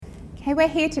Okay, we're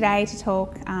here today to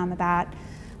talk about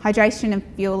hydration and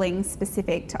fueling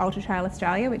specific to Ultra Trail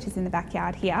Australia, which is in the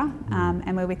backyard here,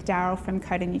 and we're with Daryl from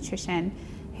Coda Nutrition,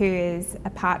 who is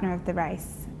a partner of the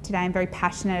race today. I'm very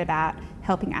passionate about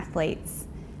helping athletes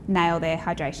nail their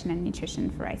hydration and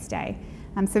nutrition for race day.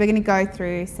 So we're going to go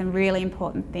through some really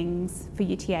important things for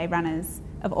UTA runners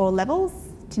of all levels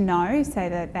to know so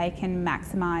that they can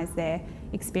maximise their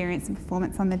experience and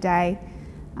performance on the day.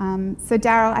 So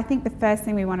Daryl, I think the first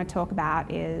thing we want to talk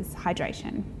about is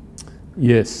hydration.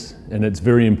 Yes, and it's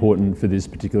very important for this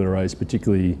particular race,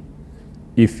 particularly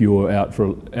if you're out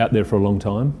there for a long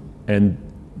time. And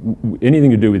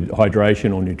anything to do with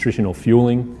hydration or nutrition or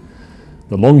fueling,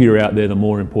 the longer you're out there, the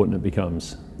more important it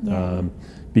becomes. Yeah.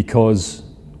 Because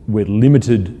we're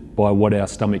limited by what our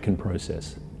stomach can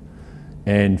process.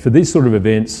 And for these sort of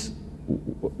events,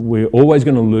 we're always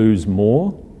going to lose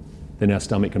more than our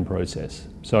stomach can process.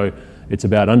 So it's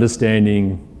about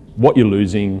understanding what you're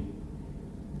losing,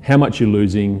 how much you're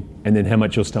losing, and then how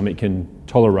much your stomach can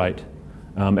tolerate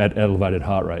at elevated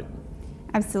heart rate.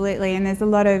 Absolutely, and there's a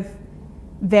lot of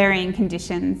varying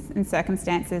conditions and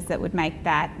circumstances that would make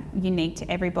that unique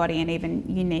to everybody and even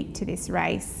unique to this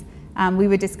race. We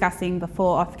were discussing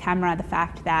before off camera the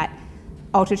fact that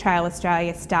Ultra Trail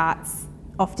Australia starts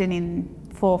often in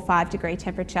 4 or 5 degree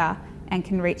temperature and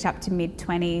can reach up to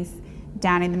mid-20s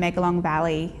down in the Megalong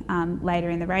Valley later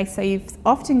in the race. So you've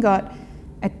often got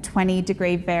a 20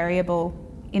 degree variable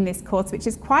in this course, which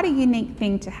is quite a unique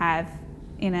thing to have,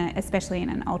 especially in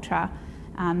an ultra,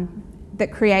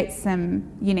 that creates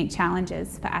some unique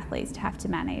challenges for athletes to have to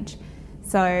manage.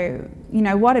 So,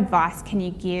 what advice can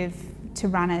you give to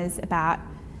runners about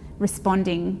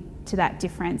responding to that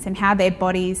difference and how their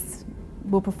bodies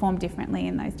will perform differently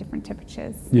in those different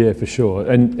temperatures? Yeah, for sure.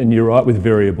 And you're right with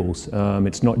variables.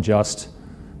 It's not just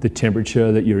the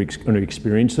temperature that you're going to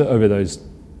experience over those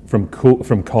from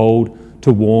cold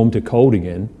to warm to cold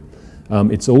again.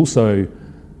 It's also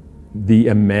the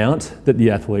amount that the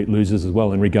athlete loses as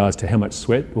well in regards to how much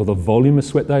sweat or the volume of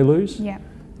sweat they lose. Yeah.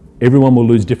 Everyone will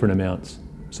lose different amounts.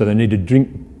 So they need to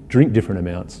drink different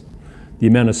amounts. The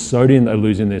amount of sodium they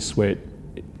lose in their sweat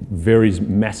varies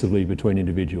massively between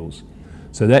individuals.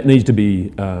 So that needs to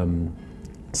be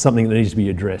something that needs to be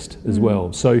addressed as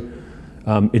well. So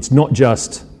it's not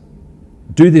just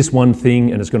do this one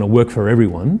thing and it's going to work for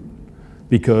everyone,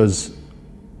 because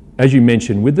as you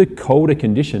mentioned, with the colder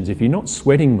conditions, if you're not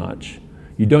sweating much,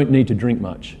 you don't need to drink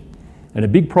much. And a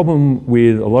big problem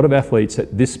with a lot of athletes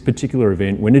at this particular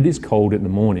event, when it is cold in the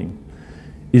morning,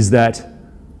 is that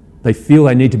they feel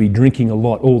they need to be drinking a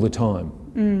lot all the time.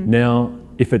 Now,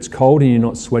 if it's cold and you're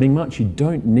not sweating much, you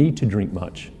don't need to drink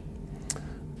much.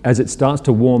 As it starts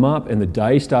to warm up and the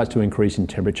day starts to increase in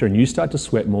temperature and you start to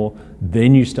sweat more,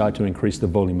 then you start to increase the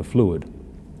volume of fluid.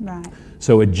 Right.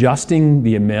 So adjusting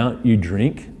the amount you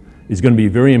drink is going to be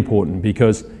very important,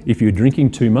 because if you're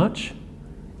drinking too much,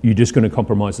 you're just going to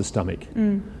compromise the stomach.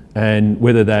 And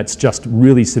whether that's just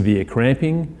really severe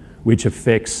cramping, which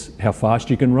affects how fast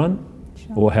you can run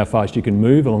or how fast you can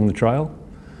move along the trail,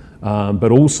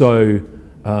 but also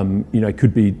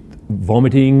could be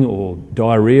vomiting or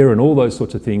diarrhea and all those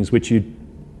sorts of things, which you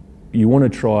want to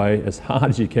try as hard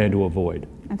as you can to avoid.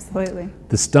 Absolutely.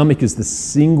 The stomach is the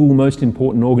single most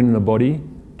important organ in the body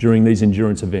during these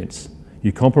endurance events.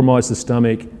 You compromise the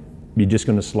stomach, you're just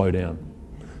going to slow down.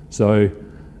 So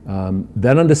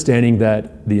that understanding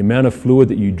that the amount of fluid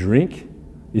that you drink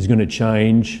is going to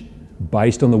change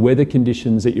based on the weather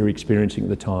conditions that you're experiencing at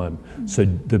the time. So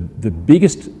the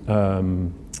biggest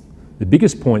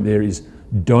point there is,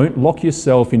 don't lock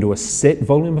yourself into a set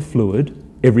volume of fluid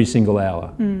every single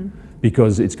hour,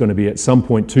 because it's going to be at some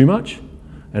point too much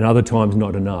and other times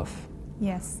not enough.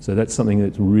 Yes. So that's something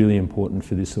that's really important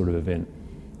for this sort of event.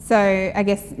 So I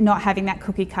guess not having that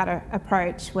cookie cutter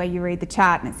approach where you read the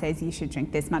chart and it says you should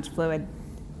drink this much fluid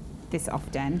this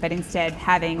often, but instead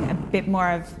having a bit more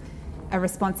of a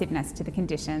responsiveness to the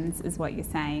conditions is what you're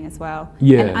saying as well.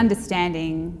 Yeah. And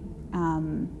understanding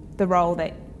the role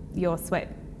that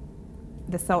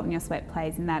the salt in your sweat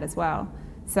plays in that as well.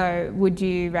 So would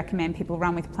you recommend people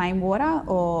run with plain water,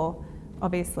 or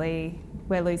obviously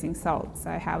we're losing salt,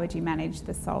 so how would you manage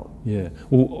the salt? Yeah,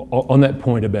 well, on that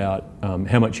point about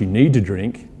how much you need to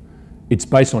drink, it's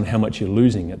based on how much you're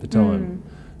losing at the time.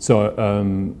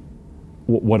 So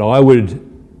what I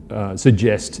would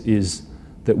suggest is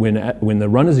that when the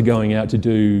runners are going out to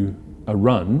do a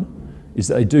run, is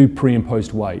that they do pre and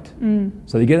post weight.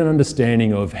 So they get an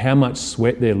understanding of how much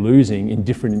sweat they're losing in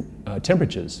different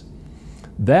temperatures.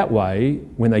 That way,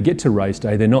 when they get to race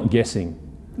day, they're not guessing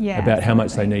about how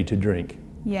much they need to drink.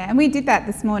 Yeah, and we did that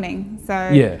this morning.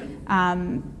 So yeah.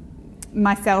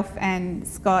 myself and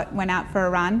Scott went out for a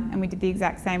run, and we did the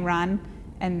exact same run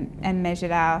and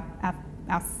measured our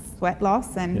sweat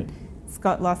loss, and Yeah.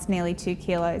 Scott lost nearly 2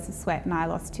 kilos of sweat and I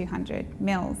lost 200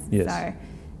 mils. Yes.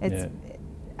 So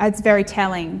it's very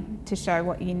telling to show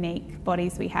what unique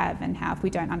bodies we have, and how if we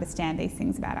don't understand these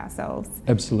things about ourselves,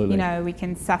 Absolutely. you know, we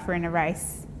can suffer in a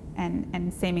race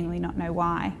and seemingly not know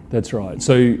why. That's right.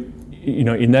 So, you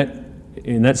know, in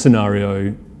that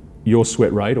scenario, your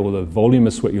sweat rate or the volume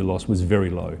of sweat you lost was very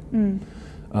low.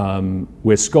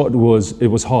 Where Scott it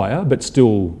was higher, but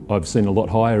still I've seen a lot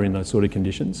higher in those sort of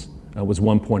conditions. It was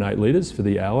 1.8 litres for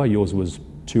the hour. Yours was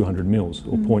 200 mils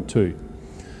or 0.2.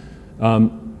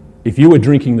 If you were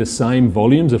drinking the same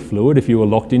volumes of fluid, if you were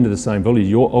locked into the same volume,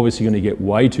 you're obviously going to get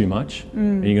way too much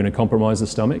and you're going to compromise the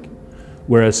stomach.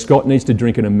 Whereas Scott needs to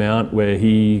drink an amount where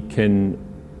he's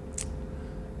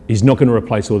not going to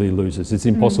replace all he loses. It's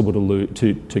impossible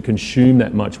to consume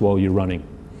that much while you're running.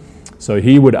 So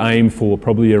he would aim for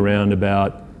probably around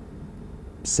about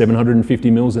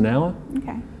 750 mils an hour.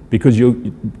 Okay.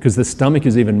 Because the stomach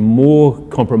is even more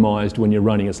compromised when you're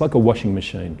running. It's like a washing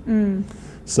machine.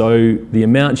 So the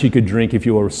amounts you could drink if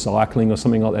you were cycling or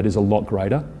something like that is a lot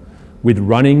greater. With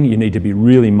running, you need to be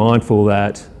really mindful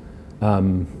that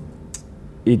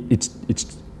it's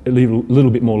a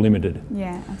little bit more limited.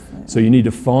 Yeah, absolutely. So you need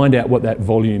to find out what that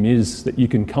volume is that you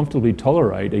can comfortably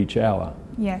tolerate each hour.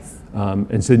 Yes.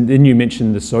 And so then you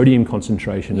mentioned the sodium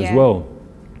concentration as well,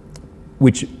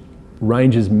 which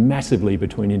ranges massively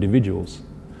between individuals.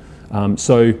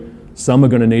 So some are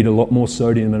going to need a lot more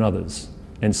sodium than others,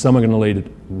 and some are going to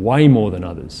need way more than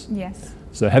others. Yes.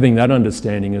 So having that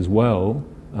understanding as well,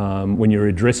 when you're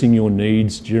addressing your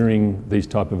needs during these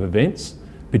type of events,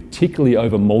 particularly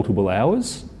over multiple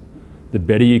hours, the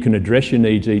better you can address your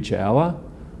needs each hour,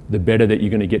 the better that you're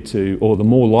going to get to, or the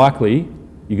more likely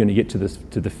you're going to get to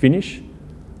the finish,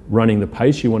 running the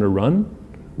pace you want to run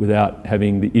without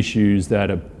having the issues that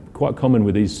are quite common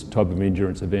with these type of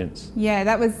endurance events. Yeah,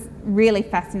 that was really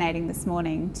fascinating this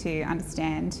morning to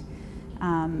understand,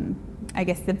 I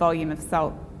guess, the volume of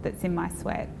salt that's in my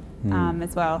sweat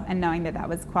as well, and knowing that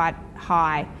was quite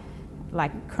high,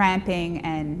 like cramping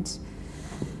and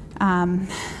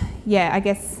I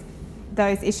guess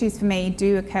those issues for me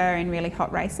do occur in really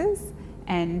hot races,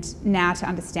 and now to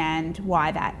understand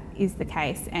why that is the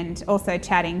case, and also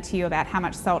chatting to you about how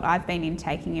much salt I've been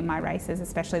intaking in my races,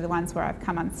 especially the ones where I've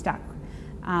come unstuck,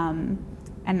 and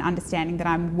understanding that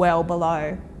I'm well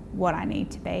below what I need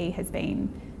to be has been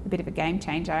a bit of a game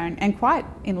changer and quite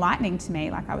enlightening to me.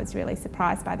 Like, I was really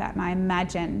surprised by that, and I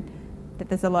imagine that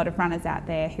there's a lot of runners out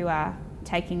there who are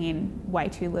taking in way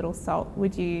too little salt.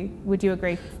 Would you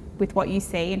agree with what you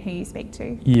see and who you speak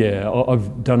to? Yeah,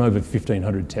 I've done over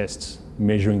 1,500 tests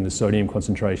measuring the sodium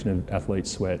concentration of athletes'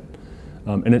 sweat,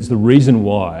 and it's the reason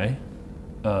why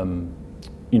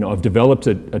I've developed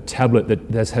a tablet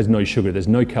that has no sugar. There's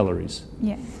no calories.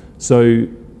 Yeah. So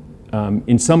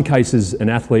in some cases, an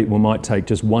athlete might take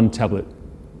just one tablet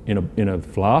in a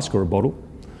flask or a bottle,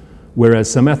 whereas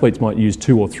some athletes might use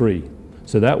 2 or 3.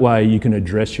 So that way you can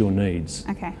address your needs.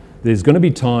 Okay. There's going to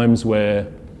be times where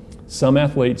some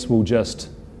athletes will just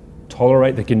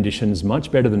tolerate the conditions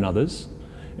much better than others,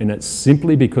 and it's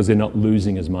simply because they're not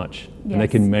losing as much and they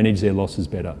can manage their losses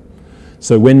better.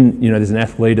 So when there's an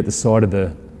athlete at the side of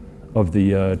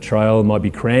the trail, might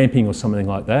be cramping or something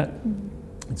like that,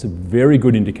 it's a very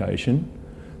good indication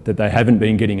that they haven't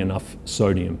been getting enough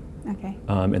sodium. Okay.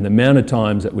 And the amount of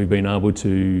times that we've been able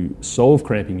to solve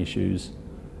cramping issues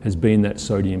has been that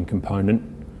sodium component.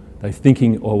 They're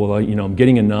thinking, oh, well, I'm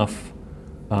getting enough,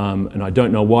 and I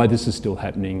don't know why this is still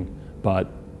happening, but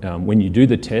when you do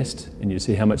the test and you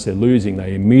see how much they're losing,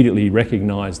 they immediately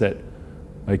recognise that,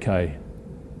 okay,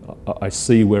 I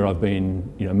see where I've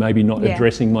been, maybe not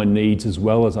addressing my needs as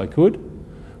well as I could,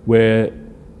 where,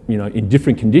 in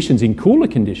different conditions, in cooler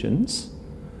conditions,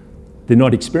 they're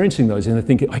not experiencing those, and they're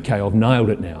thinking, okay, I've nailed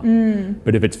it now.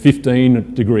 But if it's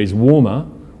 15 degrees warmer,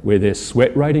 where their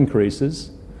sweat rate increases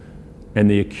and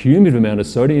the cumulative amount of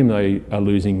sodium they are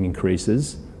losing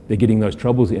increases, they're getting those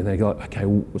troubles, and they go, okay,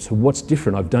 so what's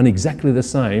different? I've done exactly the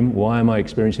same. Why am I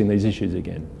experiencing these issues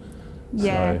again?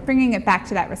 Yeah, so, bringing it back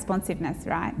to that responsiveness,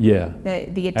 right? Yeah.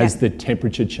 As the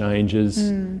temperature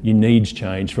changes, your needs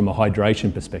change from a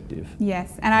hydration perspective.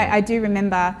 Yes, and I do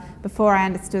remember before I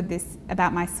understood this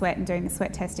about my sweat and doing the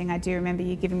sweat testing, I do remember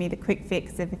you giving me the quick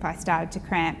fix of if I started to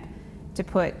cramp, to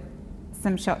put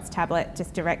some shots tablet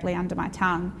just directly under my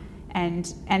tongue,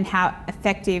 and how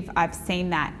effective I've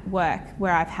seen that work,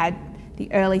 where I've had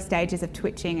the early stages of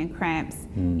twitching and cramps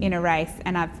in a race,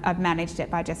 and I've managed it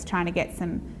by just trying to get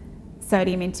some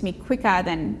sodium into me quicker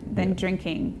than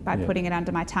drinking by Yeah. putting it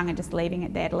under my tongue and just leaving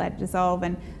it there to let it dissolve.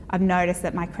 And I've noticed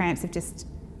that my cramps have just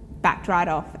backed right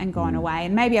off and gone away.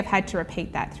 And maybe I've had to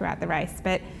repeat that throughout the race.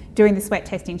 But doing the sweat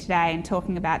testing today and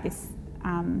talking about this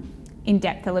in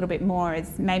depth a little bit more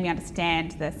has made me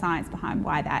understand the science behind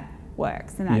why that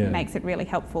works. And that makes it really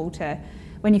helpful to,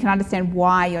 when you can understand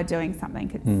why you're doing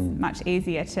something, it's much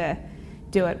easier to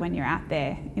do it when you're out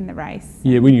there in the race.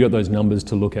 Yeah, when you've got those numbers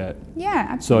to look at. Yeah,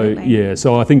 absolutely.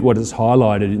 So I think what it's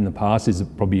highlighted in the past is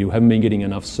that probably you haven't been getting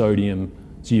enough sodium,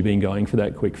 so you've been going for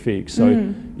that quick fix.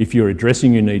 So if you're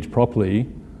addressing your needs properly,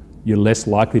 you're less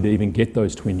likely to even get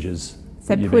those twinges.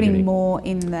 So putting more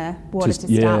in the water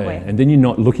to start with. And then you're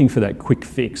not looking for that quick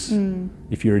fix.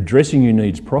 If you're addressing your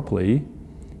needs properly,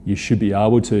 you should be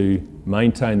able to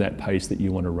maintain that pace that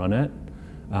you want to run at,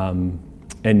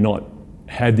 and not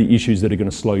have the issues that are going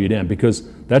to slow you down,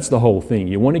 because that's the whole thing.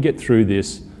 You want to get through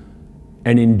this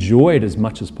and enjoy it as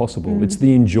much as possible. It's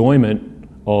the enjoyment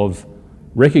of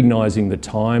recognising the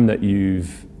time that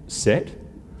you've set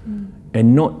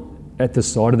and not at the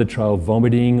side of the trail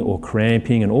vomiting or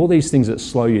cramping and all these things that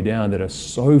slow you down that are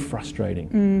so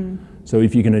frustrating. So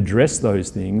if you can address those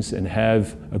things and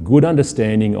have a good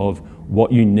understanding of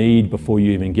what you need before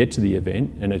you even get to the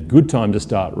event, and a good time to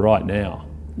start right now.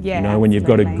 Yeah, when you've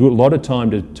got a good lot of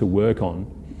time to work on,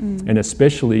 and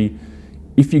especially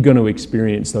if you're going to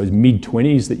experience those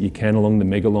mid-20s that you can along the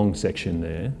Megalong section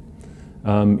there,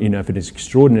 if it is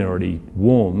extraordinarily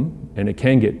warm, and it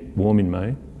can get warm in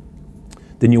May,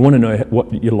 then you want to know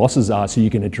what your losses are so you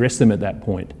can address them at that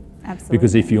point. Absolutely.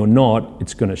 Because if you're not,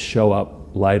 it's going to show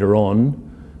up later on,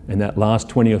 and that last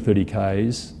 20 or 30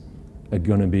 Ks are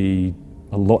going to be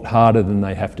a lot harder than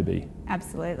they have to be.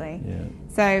 Absolutely. Yeah.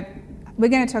 So we're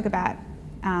going to talk about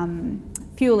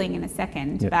fueling in a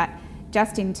second, but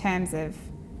just in terms of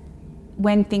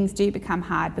when things do become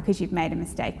hard because you've made a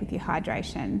mistake with your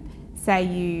hydration, say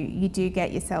you do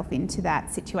get yourself into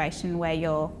that situation where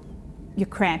you're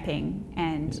cramping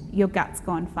and your gut's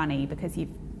gone funny because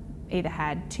you've either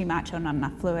had too much or not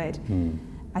enough fluid.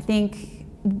 I think,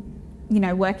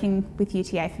 working with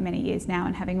UTA for many years now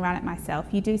and having run it myself,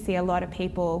 you do see a lot of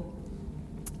people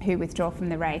who withdraw from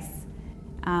the race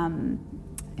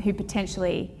who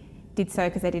potentially did so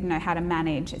because they didn't know how to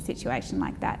manage a situation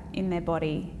like that in their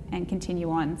body and continue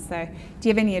on. So do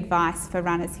you have any advice for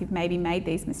runners who've maybe made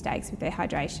these mistakes with their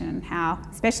hydration and how,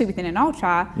 especially within an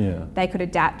ultra, they could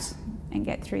adapt and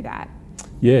get through that?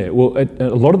 Yeah, well,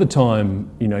 a lot of the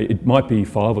time, it might be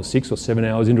 5 or 6 or 7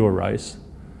 hours into a race,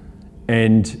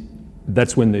 and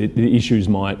that's when the issues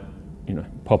might,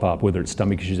 pop up, whether it's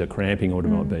stomach issues or cramping or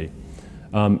whatever it might be.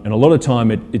 And a lot of time,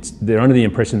 they're under the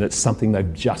impression that it's something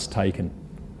they've just taken.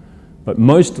 But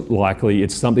most likely,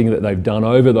 it's something that they've done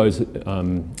over those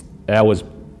hours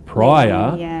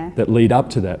prior that lead up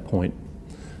to that point.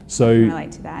 So I can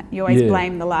relate to that. You always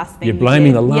blame the last thing. You're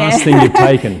blaming the last thing you've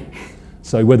taken.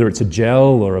 So whether it's a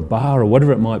gel or a bar or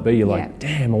whatever it might be, you're like,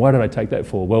 damn, why did I take that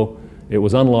for? Well, it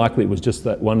was unlikely it was just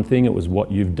that one thing. It was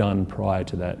what you've done prior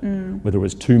to that. Whether it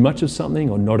was too much of something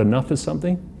or not enough of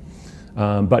something.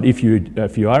 But if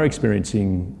you are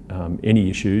experiencing any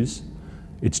issues,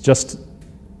 it's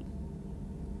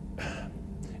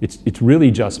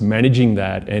really just managing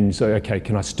that and say, okay,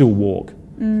 can I still walk?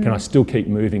 Can I still keep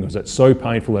moving? Or is it so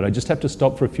painful that I just have to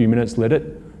stop for a few minutes, let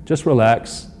it, just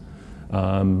relax.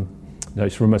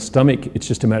 From a stomach, it's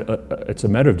just a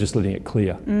matter of just letting it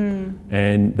clear.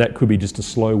 And that could be just a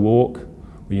slow walk,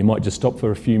 where you might just stop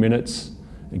for a few minutes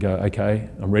and go, okay,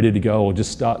 I'm ready to go, or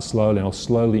just start slowly, and I'll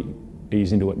slowly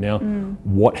ease into it now.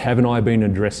 What haven't I been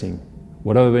addressing?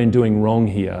 What have I been doing wrong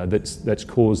here that's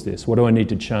caused this? What do I need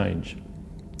to change?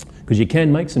 Because you can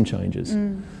make some changes.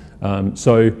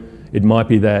 So it might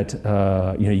be that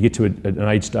you get to an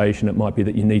aid station, it might be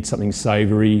that you need something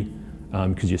savoury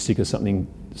because you're sick of something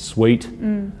sweet.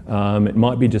 It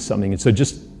might be just something, and so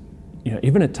just,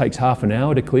 even it takes half an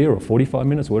hour to clear or 45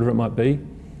 minutes, whatever it might be,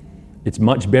 it's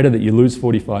much better that you lose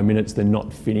 45 minutes than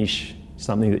not finish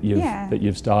something that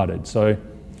you've started. So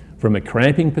from a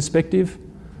cramping perspective,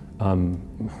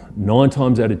 9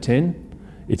 times out of 10,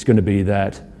 it's going to be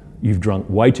that you've drunk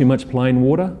way too much plain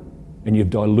water and you've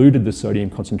diluted the sodium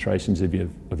concentrations of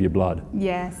your blood.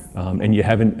 Yes. And you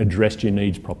haven't addressed your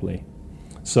needs properly.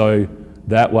 So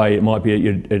that way it might be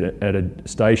at a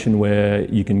station where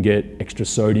you can get extra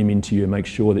sodium into you and make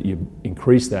sure that you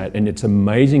increase that. And it's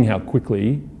amazing how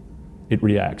quickly it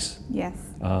reacts. Yes.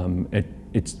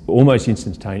 It's almost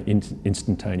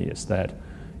instantaneous that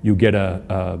you'll get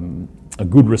a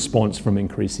good response from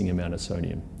increasing amount of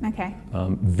sodium. Okay.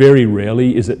 Very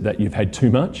rarely is it that you've had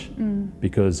too much,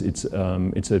 because it's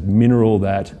a mineral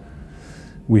that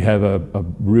we have a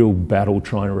real battle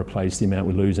trying to replace the amount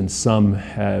we lose, and some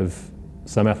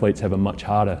athletes have a much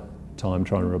harder time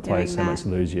trying to replace how much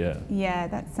they lose. Yeah,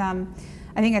 that's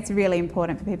I think that's really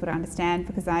important for people to understand,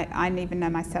 because I even know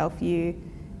myself, you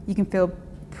can feel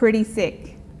pretty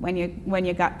sick when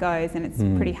your gut goes, and it's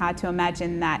pretty hard to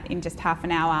imagine that in just half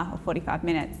an hour or 45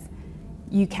 minutes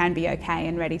you can be okay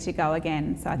and ready to go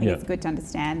again. So I think it's good to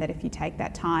understand that if you take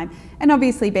that time, and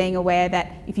obviously being aware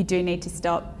that if you do need to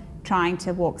stop, trying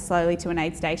to walk slowly to an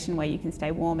aid station where you can stay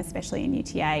warm, especially in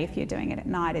UTA if you're doing it at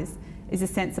night, is a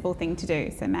sensible thing to do.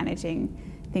 So managing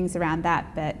things around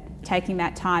that, but taking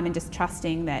that time and just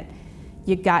trusting that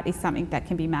your gut is something that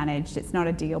can be managed. It's not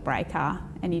a deal breaker,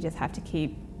 and you just have to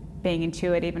keep being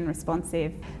intuitive and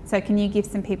responsive. So can you give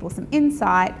some people some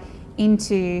insight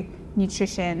into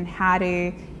nutrition,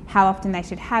 how often they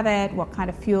should have it, what kind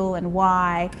of fuel and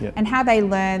why, and how they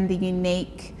learn the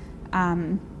unique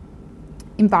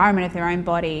environment of their own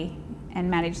body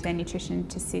and manage their nutrition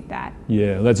to suit that?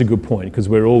 Yeah, that's a good point, because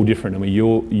we're all different and we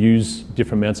all use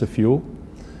different amounts of fuel.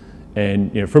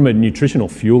 And from a nutritional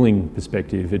fueling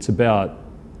perspective, it's about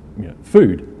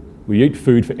food. We eat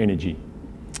food for energy.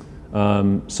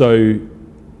 So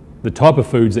the type of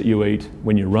foods that you eat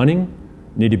when you're running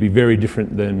need to be very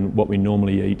different than what we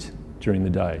normally eat during the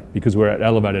day, because we're at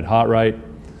elevated heart rate,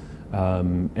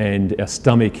 and our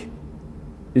stomach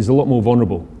is a lot more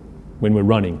vulnerable when we're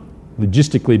running,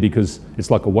 logistically, because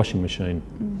it's like a washing machine.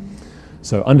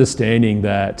 So understanding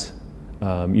that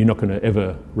you're not going to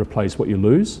ever replace what you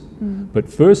lose, but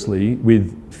firstly,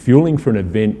 with fueling for an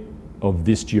event of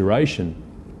this duration,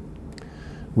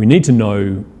 we need to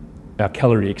know our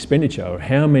calorie expenditure, or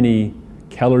how many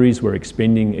calories we're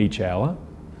expending each hour.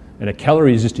 And a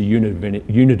calorie is just a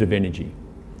unit of energy.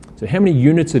 So how many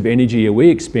units of energy are we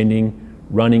expending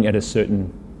running at a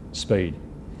certain speed?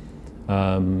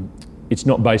 It's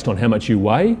not based on how much you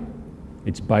weigh,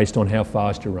 it's based on how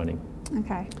fast you're running.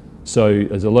 Okay. So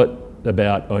there's a lot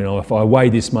about, if I weigh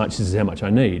this much, this is how much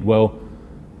I need. Well,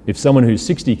 if someone who's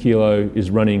 60 kilo is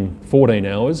running 14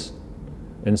 hours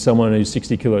and someone who's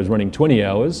 60 kilo is running 20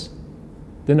 hours,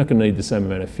 they're not going to need the same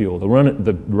amount of fuel. The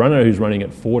runner who's running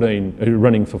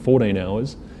for 14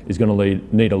 hours is going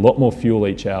to need a lot more fuel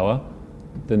each hour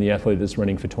than the athlete that's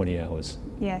running for 20 hours.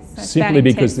 Yes, so simply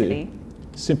because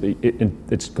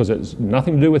it's because it's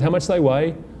nothing to do with how much they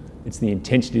weigh, it's the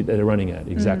intensity that they're running at,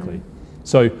 exactly.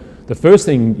 So the first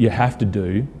thing you have to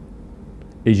do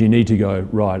is you need to go,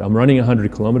 right, I'm running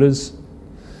 100 kilometres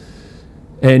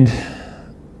and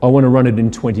I want to run it in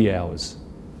 20 hours.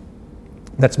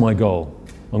 That's my goal.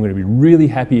 I'm going to be really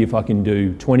happy if I can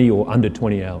do 20 or under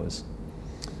 20 hours.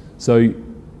 So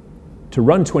to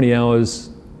run 20 hours,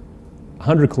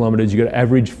 100 kilometres, you've got to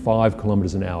average 5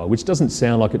 kilometres an hour, which doesn't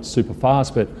sound like it's super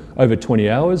fast, but over 20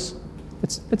 hours,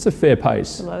 it's a fair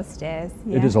pace. It's a lot of stairs.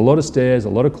 It is a lot of stairs, a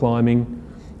lot of climbing.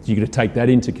 So you've got to take that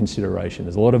into consideration.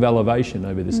 There's a lot of elevation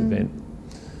over this event.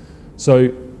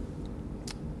 So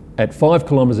at 5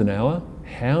 kilometres an hour,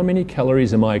 how many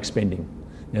calories am I expending?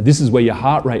 Now this is where your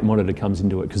heart rate monitor comes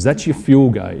into it, because that's your fuel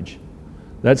gauge.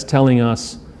 That's telling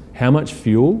us how much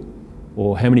fuel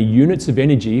or how many units of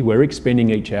energy we're expending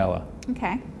each hour.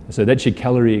 Okay. So that's your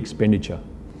calorie expenditure.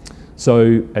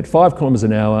 So at 5 kilometres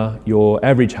an hour, your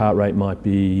average heart rate might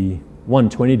be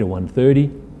 120 to 130,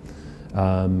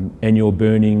 and you're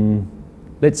burning,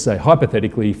 let's say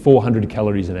hypothetically, 400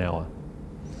 calories an hour.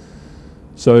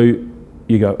 So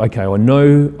you go, okay, I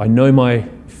know my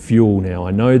fuel now.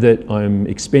 I know that I'm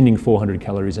expending 400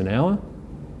 calories an hour.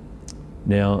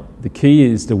 Now, the key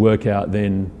is to work out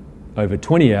then over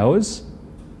 20 hours,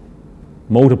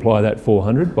 multiply that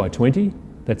 400 by 20,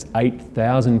 that's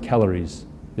 8,000 calories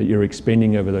that you're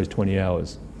expending over those 20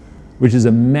 hours, which is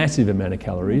a massive amount of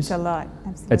calories. It's a lot,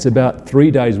 absolutely. It's about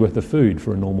 3 days worth of food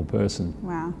for a normal person.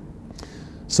 Wow.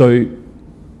 So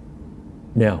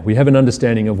now we have an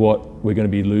understanding of what we're going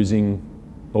to be losing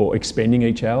or expending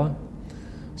each hour.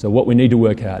 So what we need to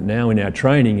work out now in our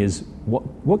training is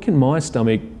what can my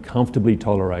stomach comfortably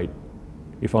tolerate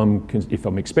if I'm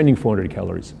expending 400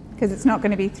 calories? Because it's not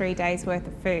going to be 3 days worth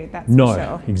of food, that's no, for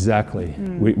sure. Exactly.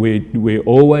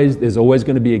 There's always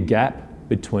going to be a gap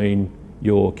between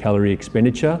your calorie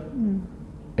expenditure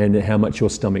and how much your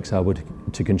stomach's able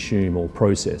to consume or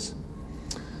process.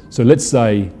 So let's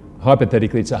say,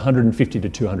 hypothetically, it's 150 to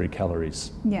 200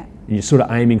 calories. Yeah. And you're sort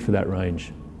of aiming for that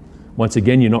range. Once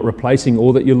again, you're not replacing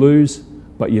all that you lose,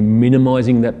 but you're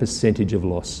minimising that percentage of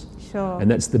loss. Sure. And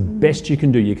that's the best you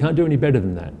can do. You can't do any better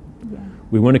than that. Yeah.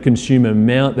 We want to consume an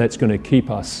amount that's going to keep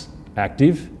us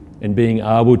active and being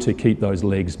able to keep those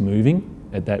legs moving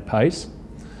at that pace,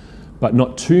 but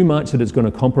not too much that it's going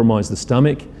to compromise the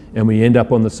stomach and we end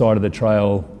up on the side of the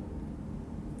trail,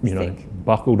 you know, Sick.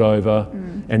 buckled over.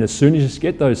 And as soon as you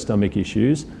get those stomach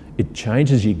issues, it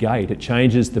changes your gait, it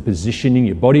changes the positioning,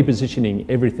 your body positioning,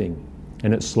 everything,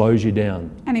 and it slows you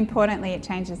down. And importantly, it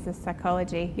changes the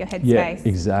psychology, your headspace. Yeah,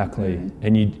 exactly.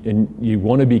 And you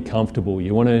want to be comfortable.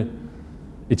 You want to.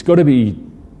 It's got to be,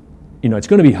 you know, it's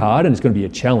going to be hard and it's going to be a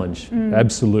challenge,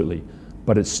 absolutely.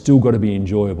 But it's still got to be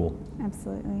enjoyable.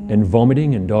 Absolutely. Yeah. And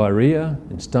vomiting and diarrhea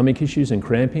and stomach issues and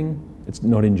cramping, it's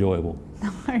not enjoyable.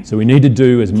 No. So we need to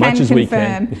do as much as we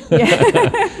can. confirm.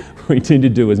 Yeah. We need to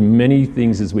do as many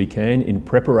things as we can in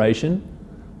preparation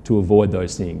to avoid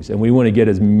those things. And we want to get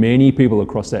as many people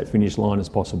across that finish line as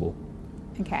possible.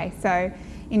 Okay, so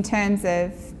in terms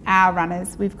of our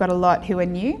runners, we've got a lot who are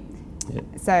new. Yeah.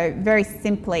 So very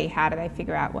simply, how do they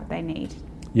figure out what they need?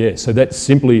 Yeah, so that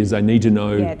simply is they need to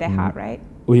know. Yeah, their heart rate.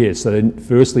 Well, yeah, so then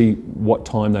firstly, what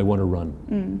time they want to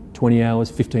run. 20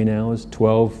 hours, 15 hours,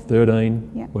 12,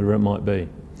 13, Yeah. whatever it might be.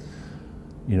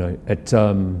 You know, at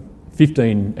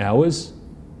 15 hours,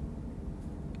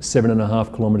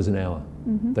 7.5 kilometres an hour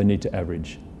they need to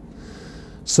average.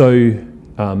 So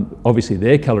obviously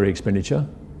their calorie expenditure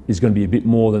is going to be a bit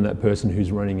more than that person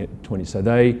who's running at 20. So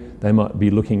they might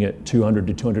be looking at 200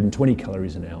 to 220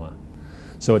 calories an hour.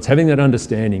 So it's having that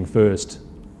understanding first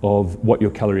of what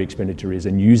your calorie expenditure is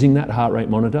and using that heart rate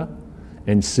monitor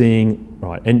and seeing,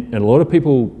 right, and a lot of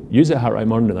people use their heart rate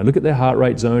monitor, they look at their heart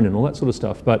rate zone and all that sort of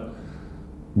stuff, but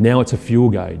now it's a fuel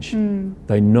gauge.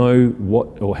 They know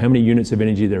what or how many units of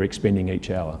energy they're expending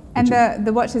each hour. And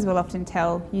the watches will often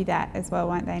tell you that as well,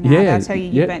 won't they? Now Yeah, they'll tell you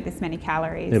yeah. burnt this many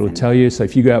calories. It'll and- tell you, so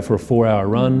if you go out for a 4-hour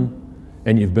run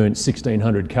and you've burnt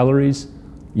 1,600 calories,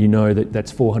 you know that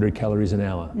that's 400 calories an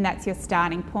hour. And that's your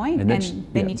starting point. And And, that's-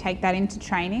 then yeah. you take that into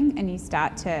training and you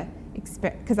start to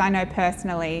expect, because I know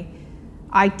personally,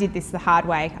 I did this the hard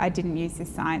way. I didn't use this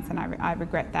science and I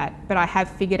regret that. But I have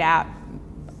figured out,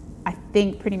 I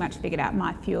think pretty much figured out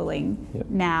my fueling Yep.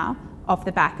 now off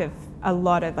the back of a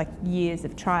lot of like years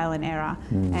of trial and error.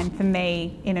 And for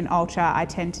me, in an ultra, I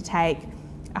tend to take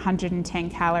 110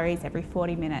 calories every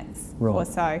 40 minutes or Right.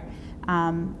 so.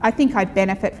 I think I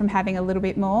benefit from having a little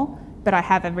bit more, but I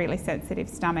have a really sensitive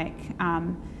stomach.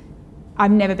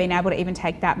 I've never been able to even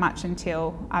take that much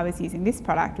until I was using this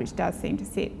product, which does seem to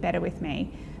sit better with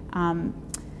me.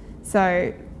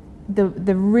 So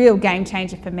the real game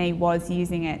changer for me was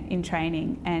using it in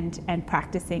training and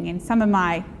practicing in some of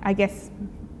my, I guess,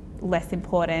 less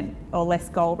important or less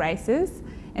goal races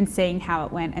and seeing how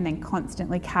it went and then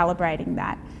constantly calibrating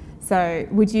that. So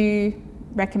would you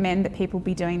recommend that people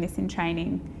be doing this in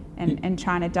training and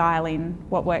trying to dial in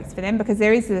what works for them? Because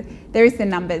there is the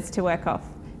numbers to work off,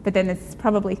 but then there's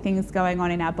probably things going on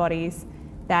in our bodies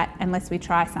that unless we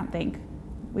try something,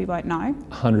 we won't know.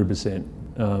 100%.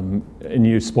 And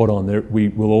you're spot on. We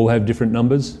will all have different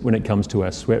numbers when it comes to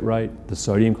our sweat rate, the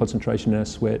sodium concentration in our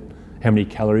sweat, how many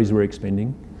calories we're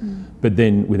expending. But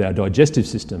then with our digestive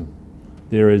system,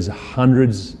 there is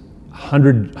hundreds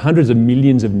of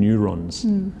millions of neurons.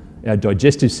 Our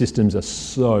digestive systems are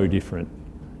so different.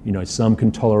 You know, some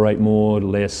can tolerate more,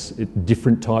 less,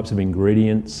 different types of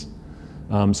ingredients.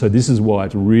 So this is why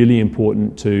it's really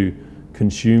important to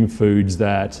consume foods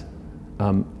that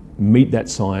meet that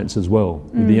science as well,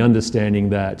 with the understanding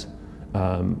that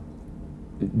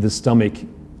the stomach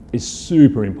is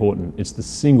super important. It's the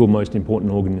single most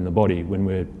important organ in the body when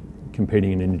we're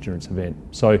competing in an endurance event.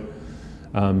 So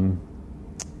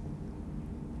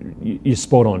you're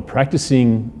spot on.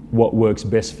 Practicing what works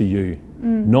best for you,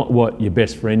 not what your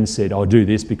best friend said, I'll do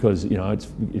this because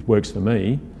it works for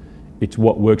me. It's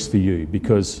what works for you,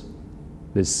 because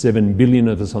there's 7 billion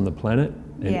of us on the planet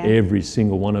and Yeah. every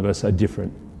single one of us are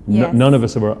different. Yes. None of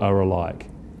us are alike.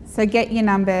 So get your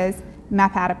numbers,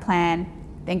 map out a plan,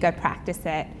 then go practice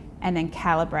it, and then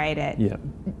calibrate it, Yeah.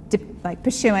 like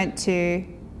pursuant to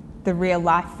the real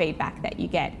life feedback that you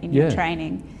get in your Yeah.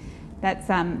 training.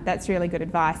 That's really good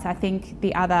advice. I think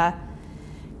the other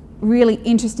really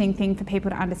interesting thing for people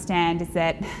to understand is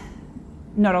that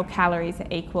not all calories are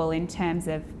equal in terms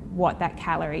of what that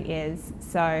calorie is.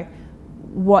 So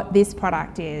what this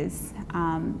product is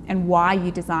and why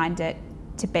you designed it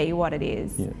to be what it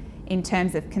is. Yeah. In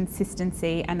terms of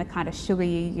consistency and the kind of sugar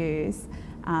you use,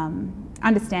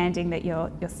 understanding that your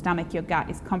stomach, your gut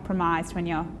is compromised when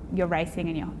you're racing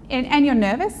and you're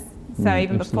nervous. So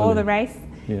even before the race,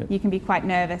 Yeah. you can be quite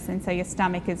nervous, and so your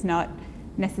stomach is not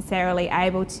necessarily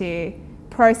able to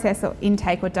process or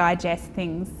intake or digest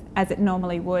things as it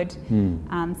normally would.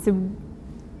 So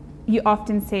you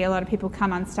often see a lot of people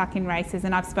come unstuck in races,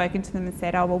 and I've spoken to them and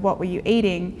said, oh, well, what were you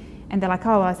eating? And they're like,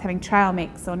 oh, I was having trail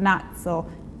mix or nuts or,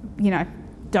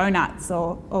 donuts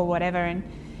or whatever. And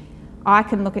I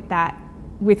can look at that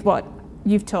with what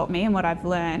you've taught me and what I've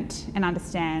learnt and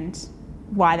understand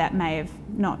why that may have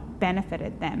not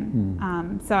benefited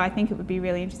them. So I think it would be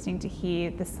really interesting to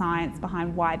hear the science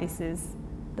behind why this is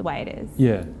the way it is.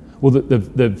 Yeah. Well,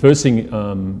 the first thing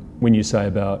when you say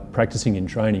about practicing in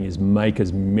training is make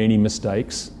as many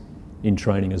mistakes in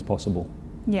training as possible.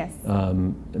 Yes.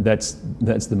 That's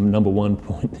the number one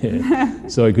point there.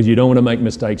 So because you don't want to make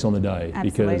mistakes on the day.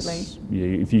 Absolutely. Because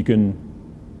if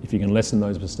you can lessen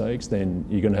those mistakes, then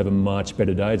you're going to have a much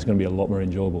better day. It's going to be a lot more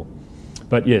enjoyable.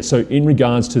 But yeah, so in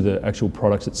regards to the actual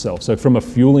products itself, so from a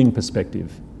fueling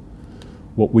perspective,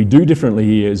 what we do differently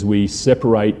here is we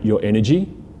separate your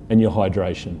energy and your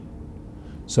hydration.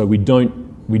 So we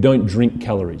don't drink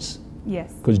calories.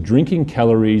 Yes. Because drinking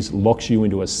calories locks you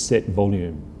into a set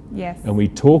volume. Yes. And we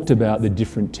talked about the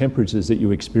different temperatures that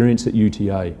you experience at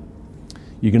UTA.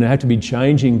 You're going to have to be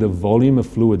changing the volume of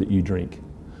fluid that you drink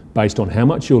based on how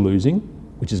much you're losing,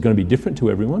 which is going to be different to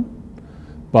everyone,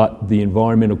 but the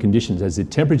environmental conditions. As the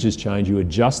temperatures change, you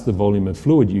adjust the volume of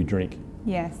fluid you drink.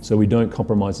 Yes. So we don't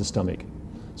compromise the stomach.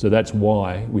 So that's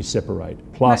why we separate.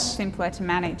 Plus, much simpler to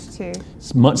manage too.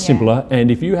 it's much simpler.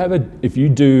 And if you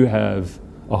do have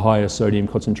a higher sodium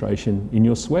concentration in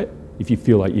your sweat, if you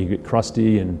feel like you get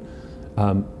crusty, and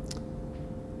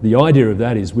the idea of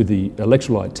that is with the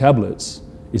electrolyte tablets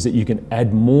is that you can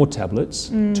add more tablets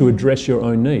to address your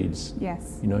own needs.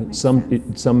 Yes. You know,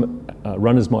 some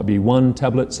runners might be 1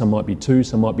 tablet, some might be 2,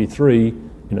 some might be 3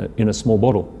 in a small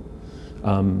bottle.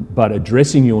 But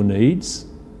addressing your needs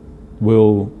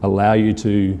will allow you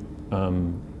to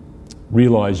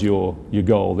realise your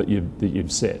goal that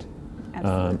you've set.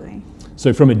 Absolutely.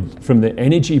 So from the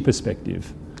energy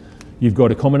perspective, you've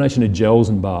got a combination of gels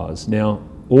and bars. Now,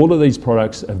 all of these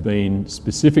products have been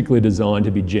specifically designed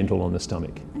to be gentle on the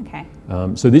stomach. Okay.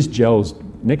 So this gel's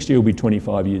next year will be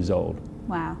 25 years old.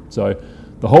 Wow. So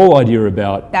the whole idea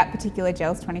about That particular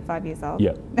gel's 25 years old.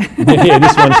 yeah,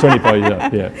 this one's 25 years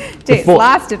old. Yeah, Gee, it's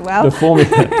lasted well.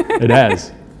 it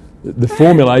has. The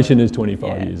formulation is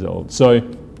 25 years old. So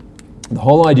the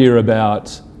whole idea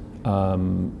about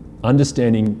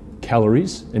understanding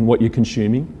calories and what you're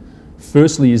consuming,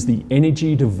 firstly, is the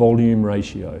energy to volume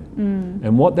ratio.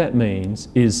 And what that means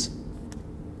is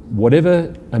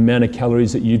whatever amount of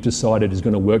calories that you've decided is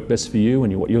going to work best for you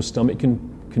and what your stomach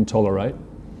can tolerate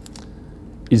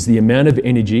is the amount of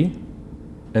energy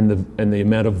and the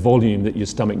amount of volume that your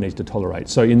stomach needs to tolerate.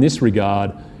 So in this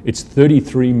regard, it's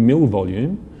 33 mil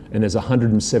volume and there's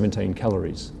 117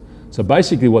 calories. So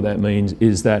basically what that means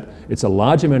is that it's a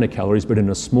large amount of calories, but in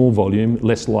a small volume,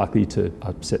 less likely to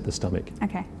upset the stomach.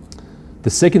 Okay. The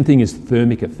second thing is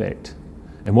thermic effect.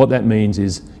 And what that means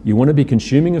is you want to be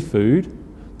consuming a food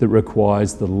that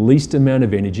requires the least amount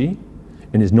of energy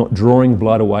and is not drawing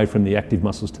blood away from the active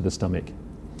muscles to the stomach.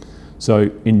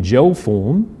 So in gel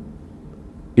form,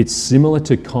 it's similar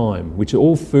to chyme, which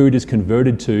all food is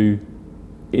converted to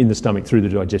in the stomach through the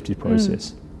digestive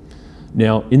process.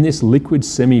 Now, in this liquid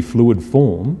semi-fluid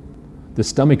form, the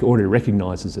stomach already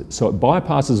recognises it. So it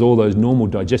bypasses all those normal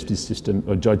digestive system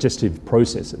or digestive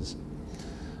processes.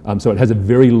 So it has a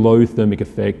very low thermic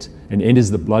effect and enters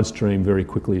the bloodstream very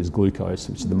quickly as glucose,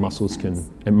 which the muscles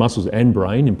and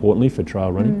brain, importantly for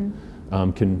trail running,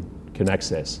 can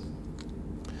access.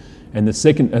 And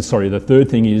the third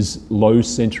thing is low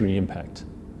sensory impact.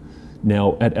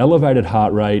 Now, at elevated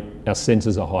heart rate, our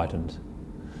senses are heightened.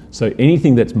 So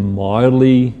anything that's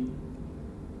mildly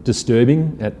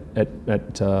disturbing at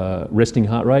resting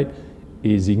heart rate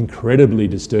is incredibly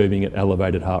disturbing at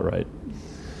elevated heart rate.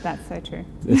 That's so true.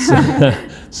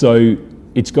 So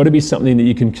it's got to be something that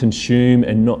you can consume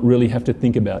and not really have to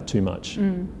think about too much.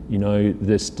 You know,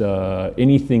 just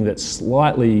anything that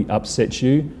slightly upsets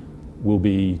you will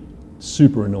be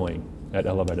super annoying at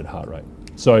elevated heart rate.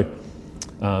 So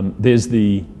there's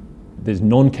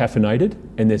non-caffeinated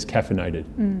and there's caffeinated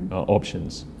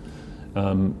options.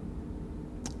 Do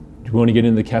you want to get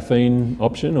into the caffeine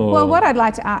option? Or? Well, what I'd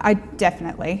like to, I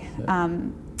definitely,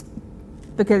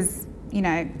 because, you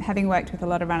know, having worked with a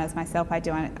lot of runners myself,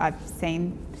 I've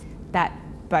seen that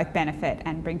both benefit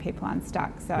and bring people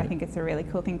unstuck. So I think it's a really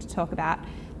cool thing to talk about.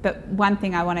 But one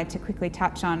thing I wanted to quickly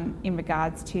touch on in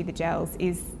regards to the gels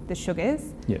is the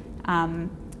sugars. Yeah.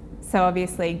 So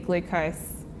obviously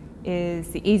glucose is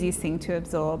the easiest thing to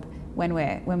absorb when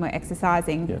we're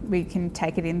exercising. Yeah. We can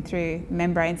take it in through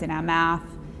membranes in our mouth,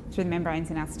 through the membranes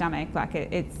in our stomach. Like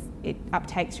it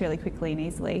uptakes really quickly and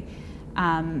easily.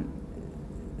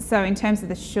 So in terms of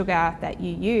the sugar that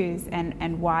you use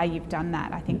and why you've done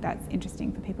that, I think that's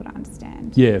interesting for people to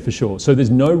understand. Yeah, for sure. So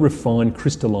there's no refined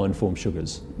crystalline form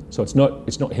sugars. So it's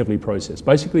not heavily processed.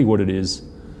 Basically what it is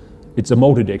it's a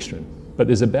maltodextrin, but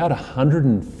there's about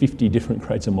 150 different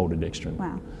grades of maltodextrin.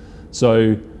 Wow.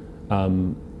 So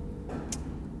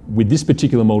with this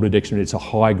particular maltodextrin, it's a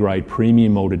high-grade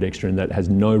premium maltodextrin that has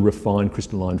no refined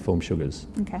crystalline form sugars.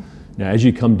 Okay. Now, as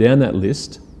you come down that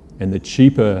list, and the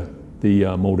cheaper the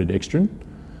maltodextrin,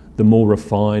 the more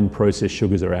refined processed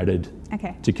sugars are added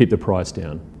Okay. to keep the price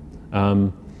down.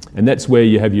 And that's where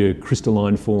you have your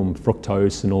crystalline form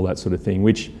fructose and all that sort of thing,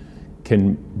 which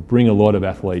can bring a lot of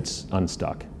athletes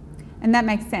unstuck. And that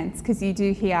makes sense, because you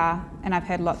do hear, and I've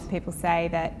heard lots of people say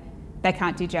that they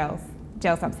can't do gels.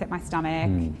 Gels upset my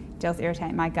stomach, gels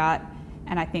irritate my gut,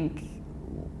 and I think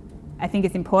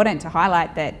it's important to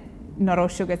highlight that not all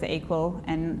sugars are equal,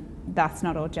 and thus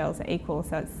not all gels are equal.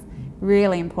 So it's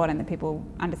really important that people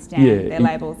understand their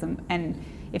labels, and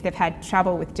if they've had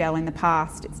trouble with gel in the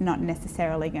past, it's not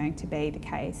necessarily going to be the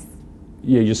case.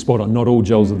 Yeah, you're spot on. Not all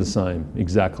gels are the same,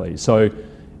 exactly. So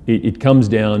it comes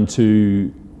down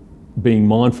to being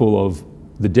mindful of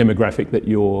the demographic that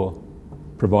you're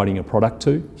providing a product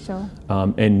to. Sure.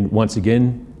 And once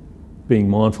again, being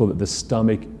mindful that the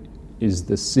stomach is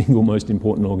the single most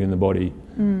important organ in the body.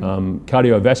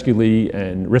 Cardiovascularly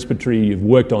and respiratory, you've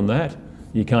worked on that.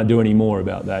 You can't do any more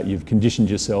about that. You've conditioned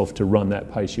yourself to run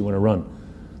that pace you want to run.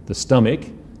 The stomach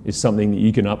is something that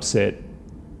you can upset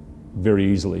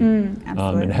very easily.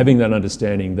 Absolutely. And having that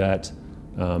understanding that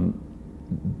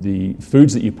the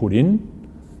foods that you put in,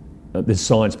 there's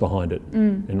science behind it.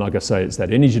 And like I say, it's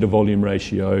that energy to volume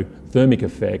ratio, thermic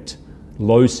effect,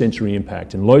 low sensory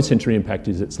impact. And low sensory impact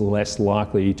is it's less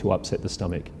likely to upset the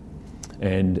stomach.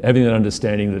 And having that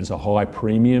understanding that it's a high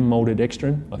premium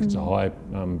maltodextrin, like it's a high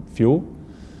fuel.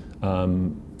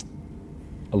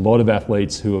 A lot of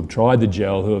athletes who have tried the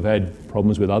gel, who have had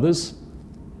problems with others,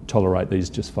 tolerate these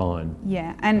just fine.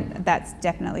 Yeah, and that's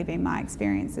definitely been my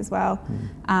experience as well.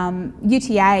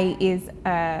 UTA is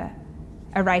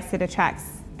a race that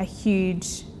attracts a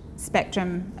huge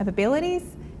spectrum of abilities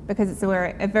because it's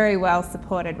a very well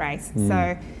supported race.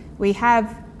 So we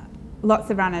have lots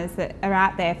of runners that are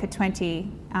out there for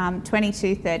 20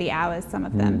 to 30 hours, some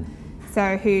of them.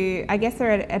 So who I guess are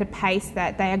at a pace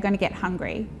that they are going to get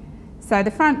hungry. So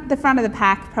the front of the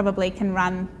pack probably can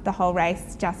run the whole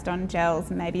race just on gels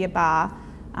and maybe a bar,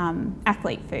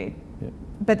 athlete food. Yep.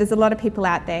 But there's a lot of people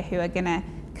out there who are going to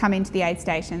come into the aid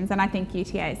stations, and I think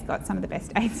UTA's got some of the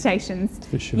best aid stations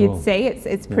For sure. you'd see.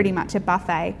 It's pretty much a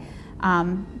buffet.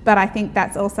 But I think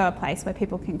that's also a place where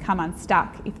people can come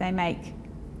unstuck if they make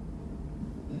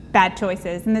bad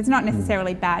choices. And there's not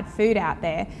necessarily bad food out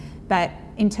there, but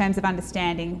in terms of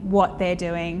understanding what they're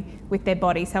doing with their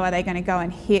body. So are they going to go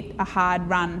and hit a hard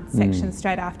run section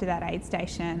straight after that aid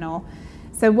station?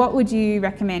 So what would you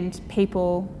recommend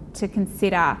people to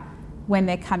consider when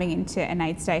they're coming into an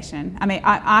aid station? I mean,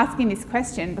 I'm asking this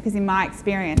question because in my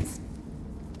experience,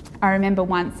 I remember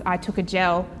once I took a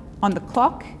gel on the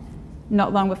clock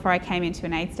not long before I came into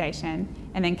an aid station,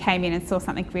 and then came in and saw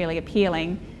something really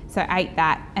appealing, so I ate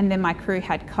that, and then my crew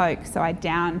had Coke, so I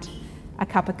downed a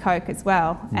cup of Coke as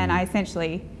well, and I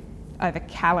essentially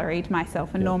over-caloried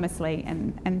myself enormously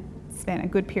and spent a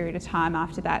good period of time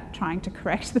after that trying to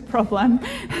correct the problem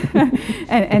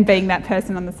and being that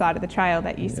person on the side of the trail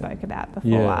that you spoke about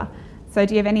before. Yeah. So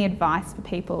do you have any advice for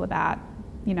people about,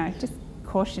 just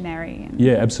cautionary?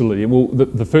 Yeah, absolutely. Well,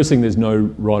 the first thing, there's no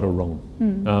right or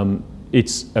wrong.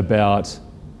 It's about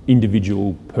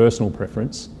individual personal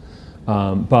preference.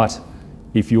 But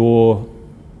if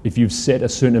you've set a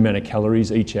certain amount of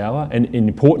calories each hour, and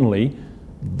importantly,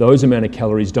 those amount of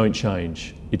calories don't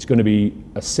change. It's going to be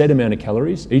a set amount of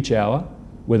calories each hour,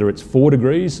 whether it's 4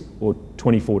 degrees or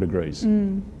 24 degrees.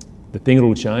 The thing that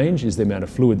will change is the amount of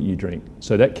fluid that you drink.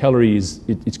 So that calorie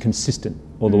it's consistent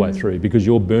all the way through because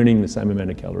you're burning the same amount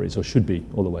of calories, or should be,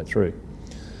 all the way through.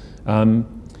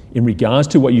 In regards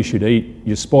to what you should eat,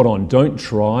 you're spot on. Don't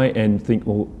try and think,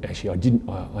 well, actually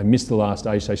I missed the last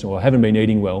aid station, or I haven't been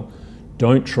eating well.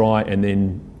 Don't try and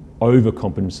then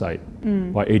overcompensate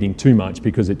by eating too much,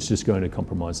 because it's just going to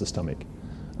compromise the stomach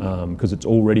because it's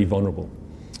already vulnerable.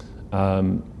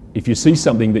 If you see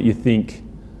something that you think,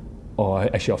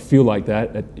 I feel like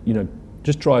that,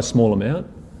 just try a small amount,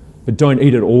 but don't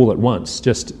eat it all at once.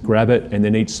 Just grab it and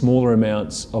then eat smaller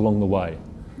amounts along the way.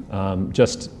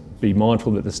 Just be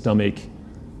mindful that the stomach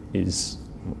is,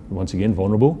 once again,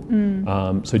 vulnerable.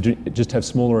 So just have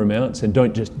smaller amounts, and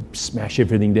don't just smash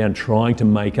everything down trying to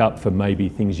make up for maybe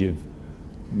things you've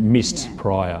missed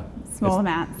prior. Smaller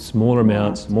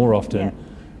amounts, more often. Yep.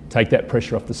 Take that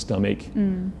pressure off the stomach.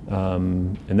 And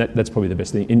that's probably the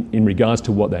best thing. In regards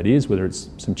to what that is, whether it's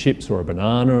some chips or a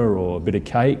banana or a bit of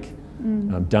cake,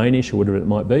 Danish or whatever it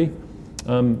might be,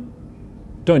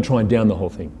 don't try and down the whole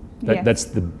thing. Yes.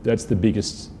 That's the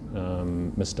biggest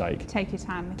mistake. Take your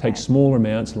time with Take it. smaller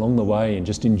amounts along the way and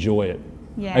just enjoy it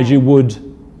Yeah. as you would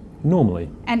normally.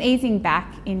 And easing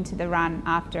back into the run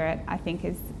after it, I think,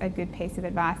 is a good piece of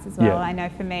advice as well. Yeah. I know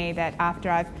for me that after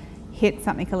I've hit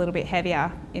something a little bit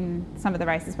heavier in some of the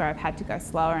races where I've had to go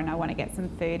slower and I want to get some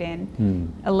food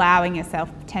in, allowing yourself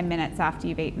 10 minutes after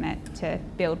you've eaten it to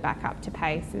build back up to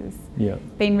pace has Yeah.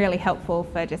 been really helpful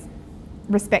for just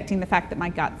respecting the fact that my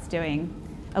gut's doing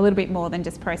a little bit more than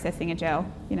just processing a gel.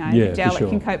 You know, Yeah, a gel for sure. it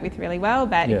can cope with really well,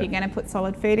 but Yeah. if you're going to put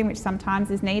solid food in, which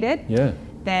sometimes is needed, Yeah.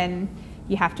 then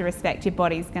you have to respect your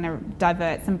body's going to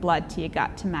divert some blood to your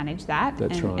gut to manage that.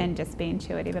 That's and, right. and just be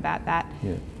intuitive about that.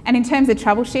 Yeah. And in terms of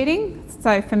troubleshooting,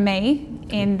 so for me,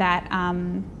 in that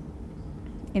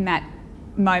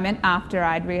moment after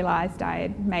I'd realised I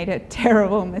had made a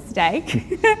terrible mistake,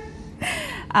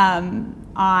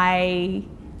 I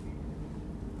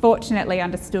fortunately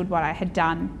understood what I had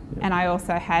done, and I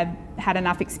also had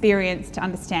enough experience to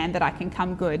understand that I can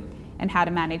come good and how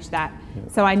to manage that.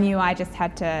 So I knew I just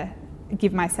had to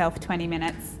give myself 20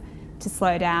 minutes to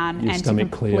slow down Your and to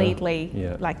stomach clear. completely,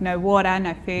 Yeah. like no water,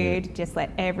 no food, just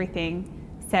let everything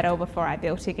settle before I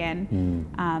built again.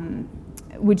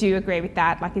 Would you agree with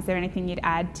that? Like, is there anything you'd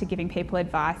add to giving people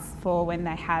advice for when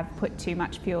they have put too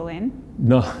much fuel in?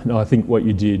 No, I think what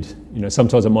you did,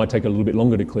 sometimes it might take a little bit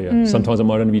longer to clear. Sometimes it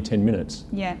might only be 10 minutes.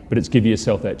 Yeah. But it's give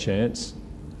yourself that chance.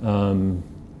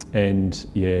 And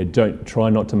yeah, don't try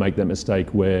not to make that mistake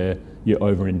where you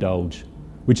overindulge,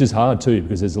 which is hard too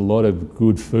because there's a lot of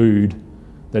good food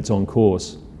that's on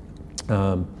course.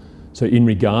 So in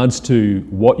regards to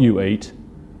what you eat,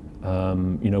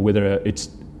 whether it's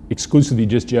exclusively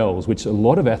just gels, which a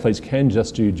lot of athletes can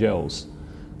just do gels,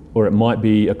 or it might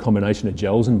be a combination of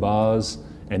gels and bars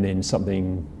and then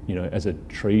something, as a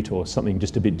treat or something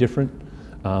just a bit different.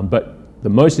 But the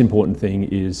most important thing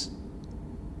is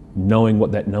knowing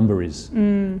what that number is,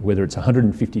 whether it's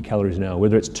 150 calories an hour,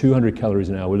 whether it's 200 calories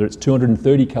an hour, whether it's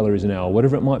 230 calories an hour,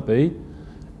 whatever it might be,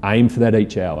 aim for that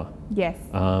each hour. Yes.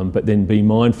 But then be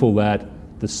mindful that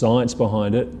the science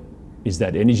behind it is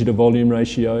that energy to volume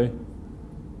ratio,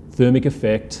 thermic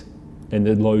effect, and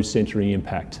the low centering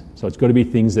impact. So it's got to be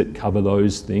things that cover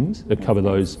those things, that cover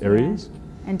those areas.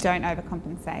 And don't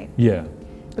overcompensate. Yeah.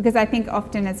 Because I think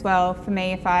often as well, for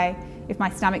me, if my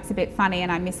stomach's a bit funny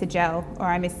and I miss a gel or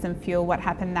I miss some fuel, what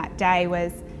happened that day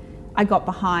was I got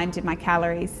behind in my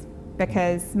calories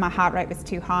because my heart rate was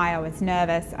too high, I was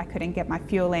nervous, I couldn't get my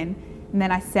fuel in. And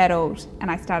then I settled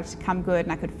and I started to come good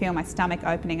and I could feel my stomach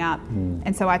opening up.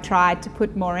 And so I tried to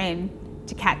put more in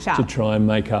to catch up. To try and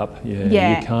make up, yeah.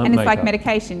 Yeah, You can't and it's make like up.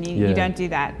 medication, you Yeah. don't do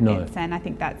that. No. And I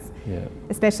think that's, Yeah.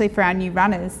 especially for our new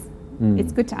runners,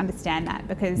 it's good to understand that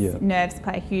because Yeah. nerves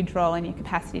play a huge role in your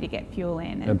capacity to get fuel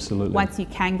in. And Absolutely. once you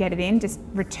can get it in, just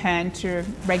return to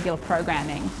regular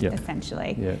programming, Yeah.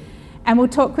 essentially. Yeah. And we'll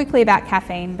talk quickly about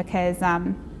caffeine because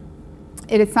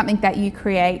it is something that you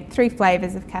create 3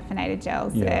 flavours of caffeinated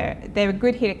gels. Yeah. They're a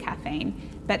good hit of caffeine,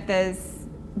 but there's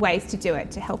ways to do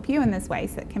it to help you and there's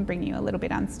ways that can bring you a little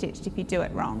bit unstitched if you do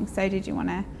it wrong. So did you want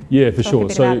to Yeah, for talk sure. a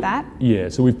bit about that? Yeah,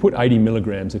 so we've put 80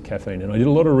 milligrams of caffeine, and I did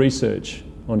a lot of research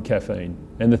on caffeine.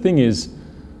 And the thing is,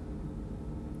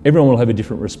 everyone will have a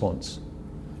different response.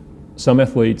 Some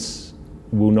athletes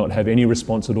will not have any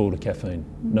response at all to caffeine,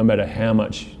 no matter how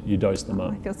much you dose them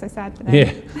up. I feel so sad for them.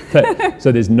 Yeah,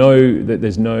 so there's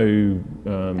no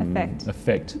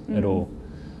effect at all.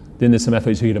 Then there's some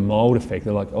athletes who get a mild effect.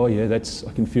 They're like, oh yeah,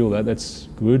 I can feel that, that's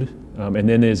good. And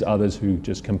then there's others who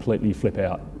just completely flip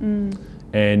out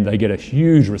and they get a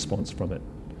huge response from it.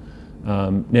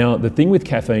 Now, the thing with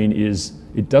caffeine is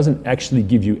it doesn't actually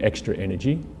give you extra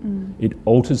energy. It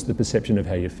alters the perception of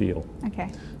how you feel.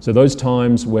 Okay. So those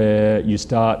times where you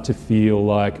start to feel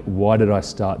like, why did I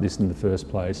start this in the first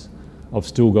place? I've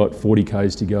still got 40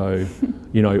 Ks to go.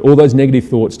 All those negative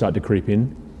thoughts start to creep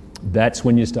in. That's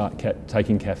when you start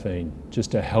taking caffeine, just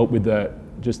to help with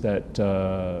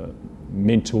that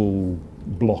mental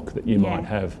block that you might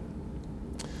have.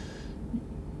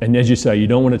 And as you say, you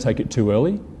don't want to take it too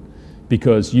early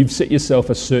because you've set yourself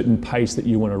a certain pace that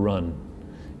you want to run.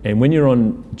 And when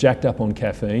you're jacked up on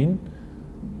caffeine,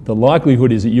 the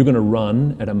likelihood is that you're going to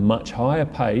run at a much higher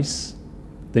pace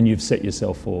than you've set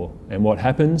yourself for. And what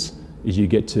happens is you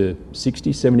get to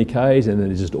 60, 70 Ks and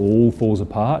then it just all falls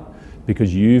apart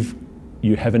because you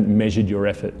haven't measured your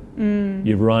effort.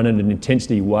 You've run at an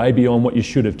intensity way beyond what you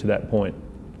should have to that point.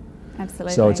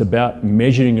 Absolutely. So it's about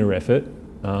measuring your effort,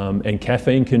 and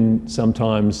caffeine can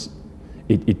sometimes,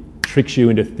 it tricks you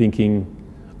into thinking,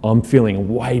 I'm feeling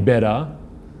way better,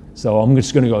 so I'm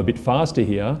just going to go a bit faster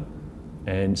here,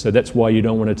 And so that's why you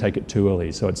don't want to take it too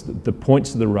early. So it's the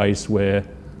points of the race where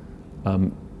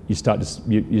you start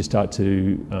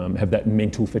to have that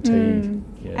mental fatigue.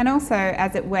 Yeah. And also,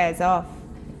 as it wears off,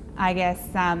 I guess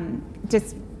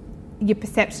just your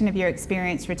perception of your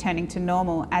experience returning to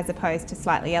normal as opposed to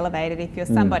slightly elevated. If you're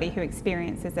somebody who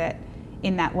experiences it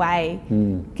in that way,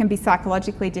 can be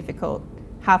psychologically difficult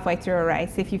halfway through a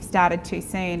race if you've started too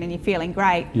soon and you're feeling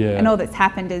great, and all that's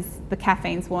happened is the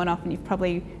caffeine's worn off and you've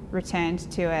probably returned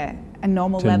to a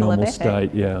normal level of effort.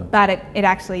 State, yeah. But it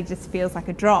actually just feels like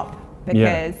a drop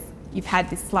because you've had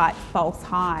this slight false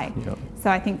high. Yep. So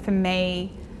I think for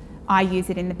me, I use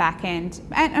it in the back end,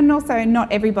 and also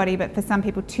not everybody, but for some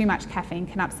people, too much caffeine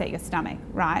can upset your stomach,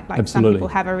 right? Like Absolutely. some people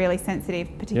have a really sensitive,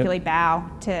 particularly bowel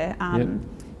to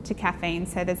caffeine.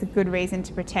 So there's a good reason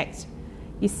to protect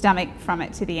your stomach from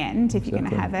it to the end if you're going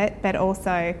to have it. But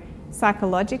also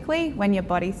psychologically, when your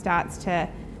body starts to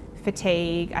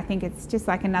fatigue, I think it's just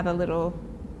like another little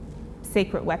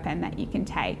secret weapon that you can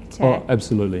take to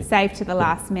absolutely. save to the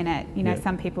last minute. You know,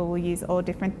 some people will use all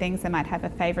different things. They might have a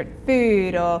favourite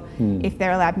food, or if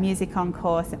they're allowed music on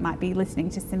course, it might be listening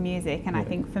to some music. And I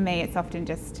think for me, it's often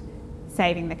just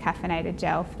saving the caffeinated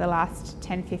gel for the last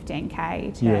 10,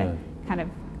 15K to kind of,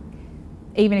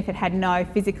 even if it had no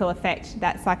physical effect,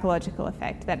 that psychological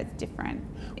effect that it's different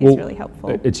is really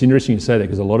helpful. It's interesting you say that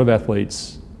because a lot of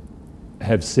athletes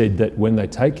have said that when they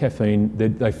take caffeine,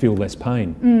 they feel less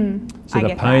pain. So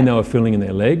the pain they were feeling in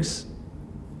their legs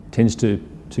tends to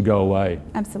go away.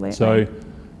 Absolutely. So,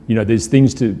 you know, there's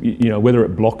things to, you know, whether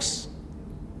it blocks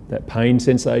that pain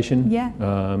sensation.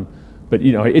 But,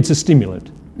 you know, it's a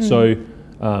stimulant. So,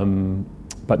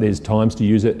 but there's times to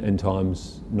use it and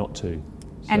times not to.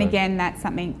 And again, that's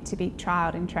something to be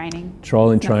trialled in training. Trial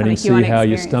and training, see how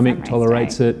your stomach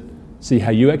tolerates it. See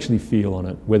how you actually feel on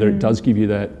it, whether it does give you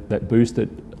that boost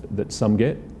that some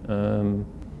get.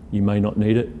 You may not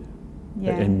need it,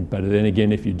 but then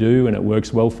again, if you do and it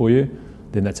works well for you,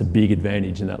 then that's a big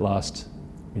advantage in that last,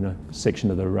 you know, section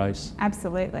of the race.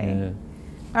 Absolutely. Yeah.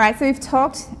 All right, so we've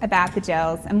talked about the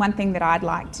gels, and one thing that I'd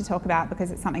like to talk about,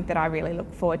 because it's something that I really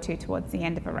look forward to towards the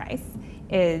end of a race,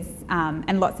 is,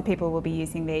 and lots of people will be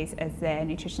using these as their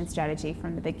nutrition strategy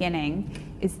from the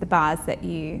beginning, is the bars that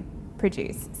you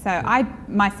produce. So I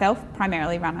myself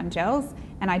primarily run on gels,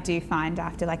 and I do find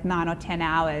after like 9 or 10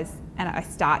 hours and I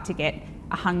start to get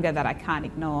a hunger that I can't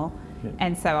ignore,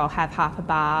 and so I'll have half a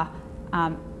bar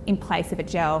in place of a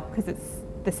gel, because it's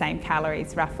the same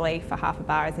calories roughly for half a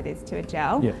bar as it is to a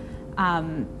gel.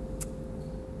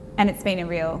 And it's been a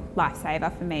real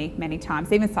lifesaver for me many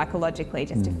times, even psychologically,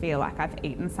 just to feel like I've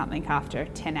eaten something after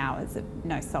 10 hours of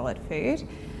no solid food.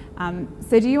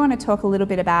 So do you want to talk a little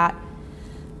bit about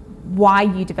why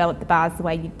you developed the bars the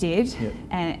way you did,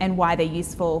 and why they're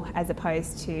useful as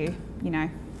opposed to, you know,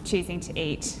 choosing to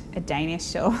eat a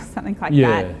Danish or something like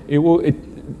that?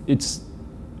 It's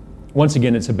once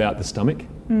again, it's about the stomach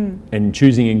and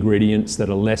choosing ingredients that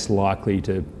are less likely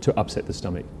to upset the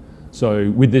stomach.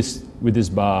 So with this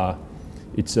bar,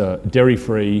 it's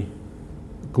dairy-free,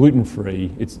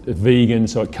 gluten-free, it's vegan,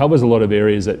 so it covers a lot of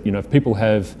areas that, you know, if people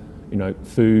have, you know,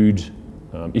 food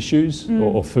issues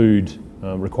or food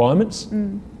requirements,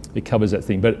 it covers that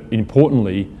thing. But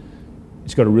importantly,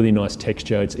 it's got a really nice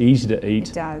texture. It's easy to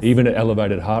eat, even at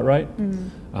elevated heart rate,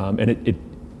 and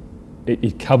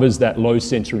it covers that low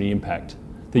sensory impact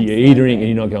that you're eating and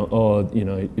you're not going, oh, you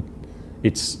know,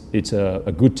 it's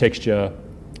a good texture,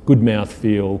 good mouth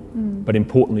feel, but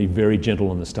importantly, very gentle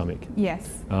on the stomach.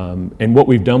 Yes. And what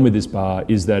we've done with this bar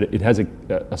is that it has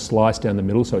a slice down the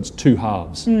middle, so it's 2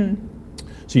 halves.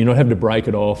 So you're not having to break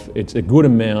it off. It's a good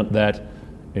amount that,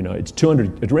 you know, it's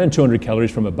around 200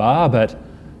 calories from a bar, but, you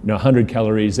know, 100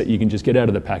 calories that you can just get out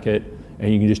of the packet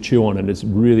and you can just chew on it. It's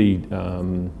really,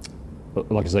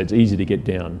 like I say, it's easy to get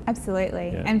down.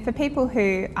 Absolutely. And for people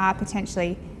who are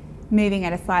potentially moving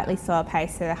at a slightly slower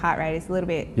pace, so the heart rate is a little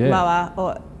bit lower,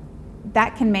 or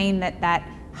that can mean that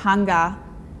hunger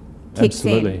kicks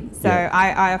in. So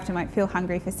I often won't feel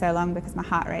hungry for so long because my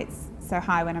heart rate's so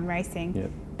high when I'm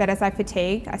racing. But as I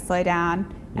fatigue, I slow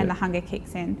down and the hunger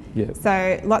kicks in.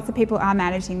 So lots of people are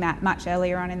managing that much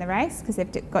earlier on in the race because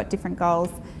they've got different goals.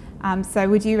 So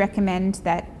would you recommend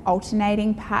that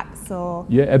alternating perhaps, or?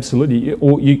 Yeah, absolutely.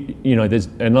 Or you know,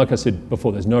 and like I said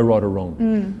before, there's no right or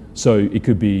wrong. So it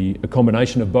could be a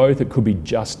combination of both. It could be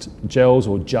just gels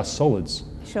or just solids.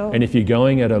 Sure. And if you're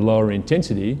going at a lower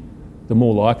intensity, the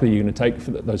more likely you're going to take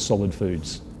those solid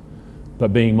foods.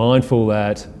 But being mindful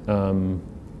that,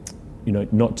 you know,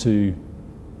 not to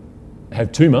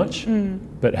have too much,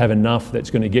 but have enough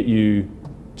that's going to get you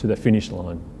to the finish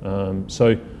line.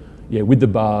 So, yeah, with the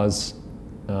bars,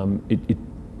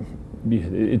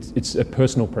 it's a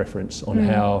personal preference on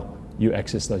how you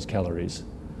access those calories.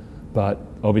 But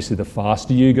obviously the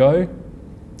faster you go,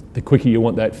 the quicker you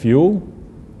want that fuel.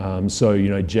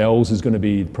 So, gels is going to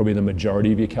be probably the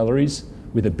majority of your calories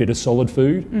with a bit of solid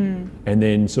food. And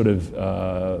then sort of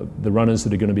the runners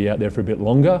that are going to be out there for a bit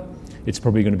longer, it's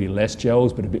probably going to be less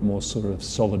gels, but a bit more sort of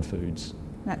solid foods.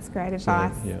 That's great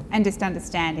advice. yeah. And just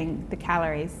understanding the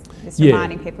calories, just Yeah.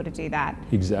 reminding people to do that.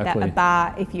 Exactly. That a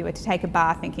bar, if you were to take a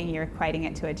bar thinking you're equating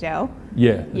it to a gel,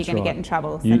 Yeah, you're going to get in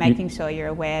trouble. So making sure you're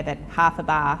aware that half a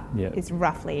bar is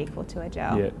roughly equal to a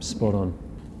gel. Yeah, spot on.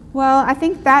 Well, I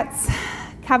think that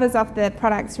covers off the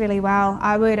products really well.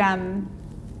 I would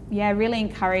really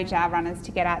encourage our runners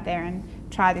to get out there and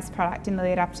try this product in the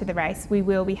lead up to the race. We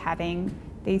will be having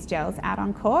these gels out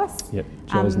on course. Yep,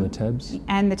 gels and the tabs.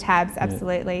 And the tabs,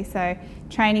 absolutely. So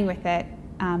training with it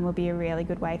will be a really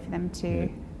good way for them to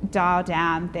dial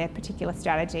down their particular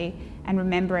strategy, and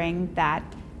remembering that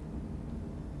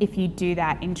if you do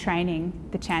that in training,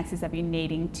 the chances of you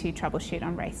needing to troubleshoot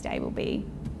on race day will be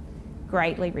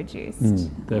greatly reduced.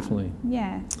 Definitely.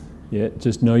 Yeah. Yeah,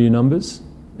 just know your numbers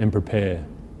and prepare.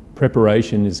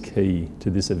 Preparation is key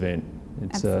to this event.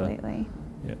 It's, Absolutely.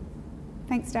 yeah.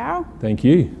 Thanks, Daryl. Thank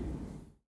you.